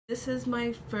This is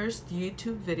my first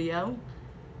YouTube video.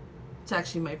 It's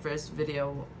actually my first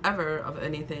video ever of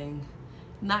anything,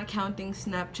 not counting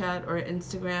Snapchat or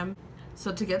Instagram.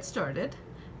 So to get started,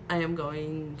 I am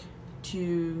going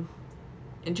to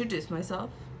introduce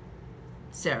myself.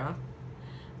 Sarah.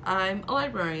 I'm a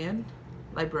librarian.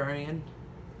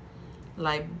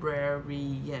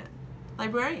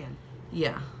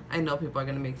 Yeah, I know people are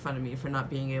gonna make fun of me for not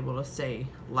being able to say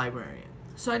librarian.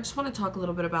 So I just want to talk a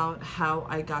little bit about how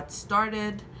I got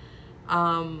started.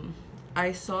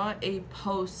 I saw a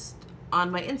post on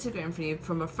my Instagram feed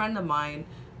from a friend of mine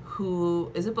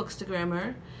who is a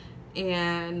Bookstagrammer,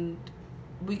 and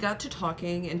we got to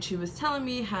talking, and she was telling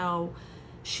me how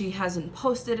she hasn't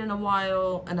posted in a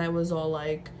while, and I was all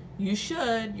like, you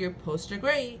should, your posts are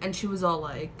great. And she was all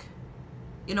like,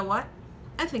 you know what,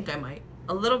 I think I might.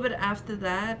 A little bit after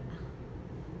that,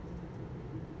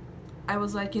 I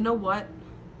was like, you know what,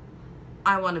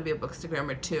 I want to be a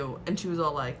Bookstagrammer too. And she was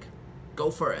all like,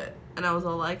 go for it. And I was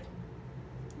all like,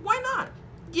 why not?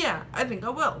 Yeah, I think I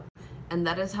will. And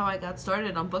that is how I got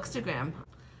started on Bookstagram.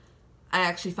 I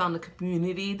actually found a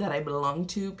community that I belong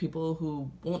to, people who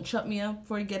won't shut me up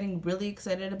for getting really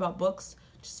excited about books.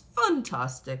 Just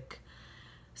fantastic.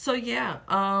 So yeah,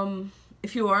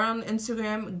 if you are on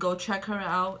Instagram, go check her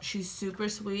out. She's super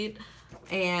sweet.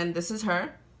 And this is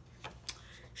her.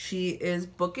 She is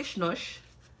Bookishnush.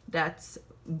 That's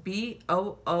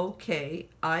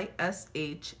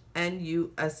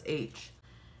BOOKISHNUSH.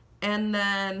 And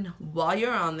then while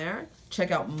you're on there,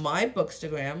 check out my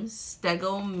Bookstagram,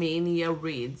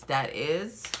 StegoManiaReads. That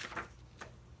is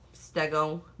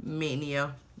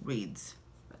StegoManiaReads.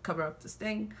 Cover up this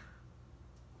thing.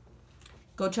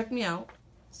 Go check me out.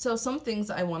 So some things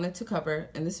I wanted to cover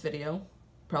in this video,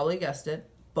 probably guessed it,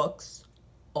 books,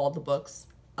 all the books.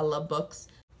 I love books.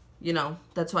 You know,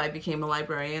 that's why I became a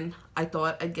librarian. I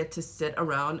thought I'd get to sit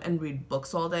around and read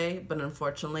books all day, but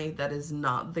unfortunately that is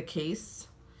not the case.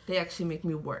 They actually make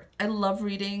me work. I love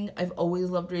reading. I've always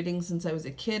loved reading since I was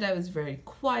a kid. I was very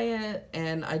quiet,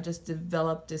 and I just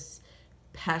developed this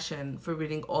passion for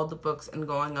reading all the books and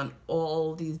going on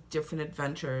all these different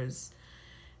adventures,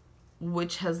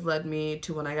 which has led me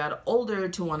to, when I got older,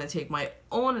 to want to take my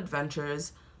own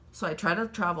adventures. So I try to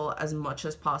travel as much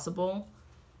as possible.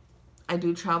 I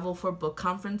do travel for book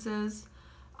conferences.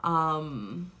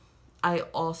 I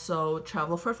also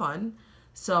travel for fun.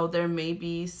 So there may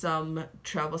be some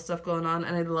travel stuff going on,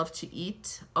 and I love to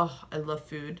eat. Oh, I love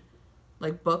food.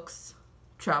 Like books,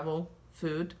 travel,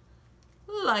 food,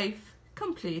 life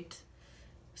complete.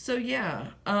 So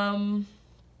yeah,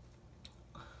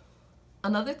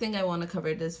 another thing I want to cover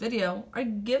in this video are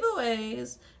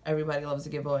giveaways. Everybody loves a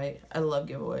giveaway. I love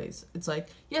giveaways. It's like,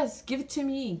 yes, give it to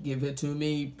me. Give it to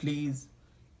me, please.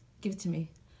 Give it to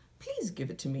me. Please give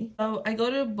it to me. So I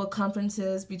go to book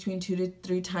conferences between 2 to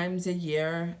 3 times a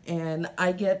year, and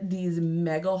I get these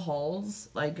mega hauls,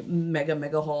 like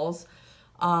mega hauls.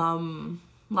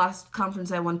 Last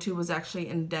conference I went to was actually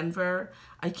in Denver.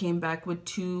 I came back with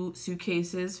 2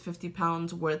 suitcases, 50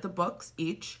 pounds worth of books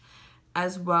each,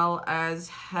 as well as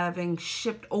having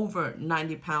shipped over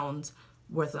 90 pounds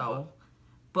worth of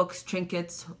books,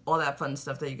 trinkets, all that fun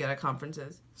stuff that you get at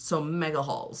conferences. So mega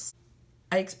hauls.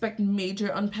 I expect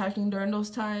major unpacking during those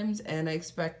times, and I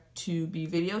expect to be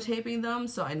videotaping them,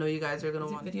 so I know you guys are going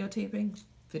to want videotaping,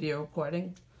 video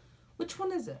recording. Which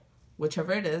one is it?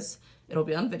 Whichever it is, it'll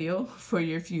be on video for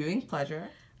your viewing pleasure.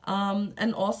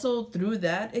 And also through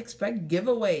that, expect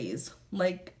giveaways.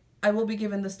 Like, I will be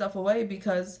giving this stuff away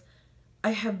because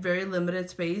I have very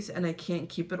limited space and I can't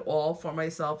keep it all for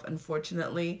myself,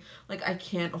 unfortunately. Like, I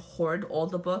can't hoard all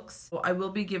the books. So I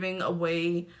will be giving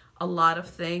away a lot of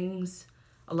things,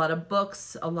 a lot of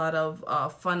books, a lot of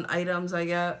fun items I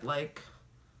get, like,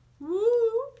 woo!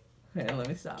 Okay, let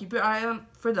me stop. Keep your eye on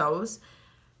for those.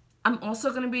 I'm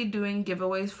also going to be doing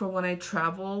giveaways for when I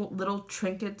travel, little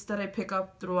trinkets that I pick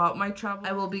up throughout my travel.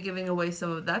 I will be giving away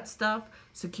some of that stuff,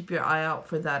 so keep your eye out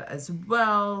for that as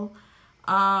well.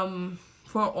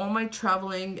 For all my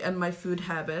traveling and my food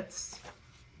habits,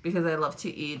 because I love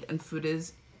to eat and food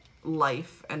is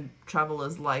life and travel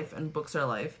is life and books are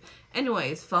life.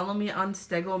 Anyways, follow me on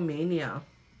StegoMania.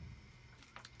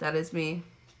 That is me.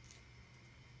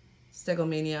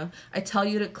 StegoMania. I tell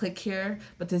you to click here,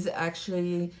 but this is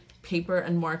actually paper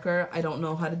and marker. I don't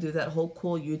know how to do that whole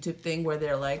cool YouTube thing where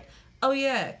they're like, oh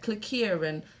yeah, click here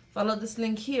and follow this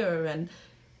link here and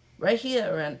right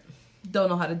here, and don't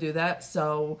know how to do that.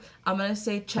 So I'm gonna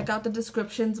say check out the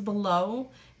descriptions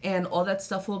below, and all that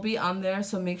stuff will be on there,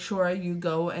 so make sure you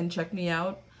go and check me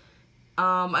out.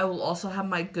 I will also have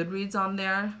my Goodreads on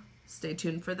there. Stay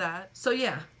tuned for that. So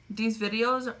yeah, These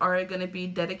videos are going to be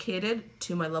dedicated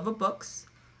to my love of books,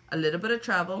 a little bit of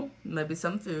travel, maybe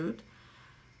some food.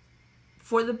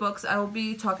 For the books, I will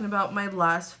be talking about my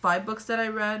last 5 books that I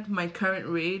read, my current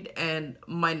read, and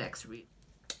my next read.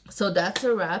 So that's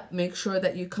a wrap. Make sure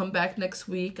that you come back next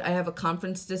week. I have a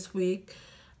conference this week,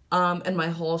 and my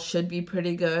haul should be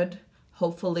pretty good.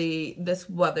 Hopefully this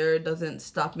weather doesn't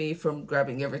stop me from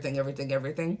grabbing everything.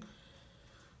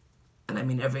 And I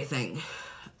mean everything.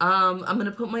 I'm going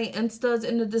to put my Instas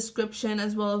in the description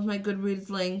as well as my Goodreads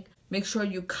link. Make sure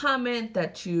you comment,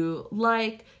 that you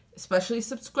like, especially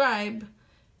subscribe.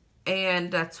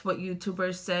 And that's what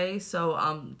YouTubers say, so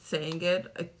I'm saying it.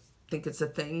 I think it's a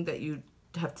thing that you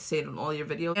have to say it on all your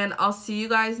videos. And I'll see you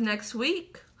guys next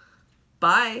week.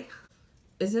 Bye.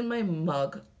 Isn't my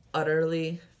mug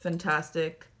utterly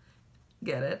fantastic?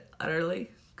 Get it?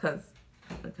 Utterly? 'Cause,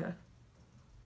 okay.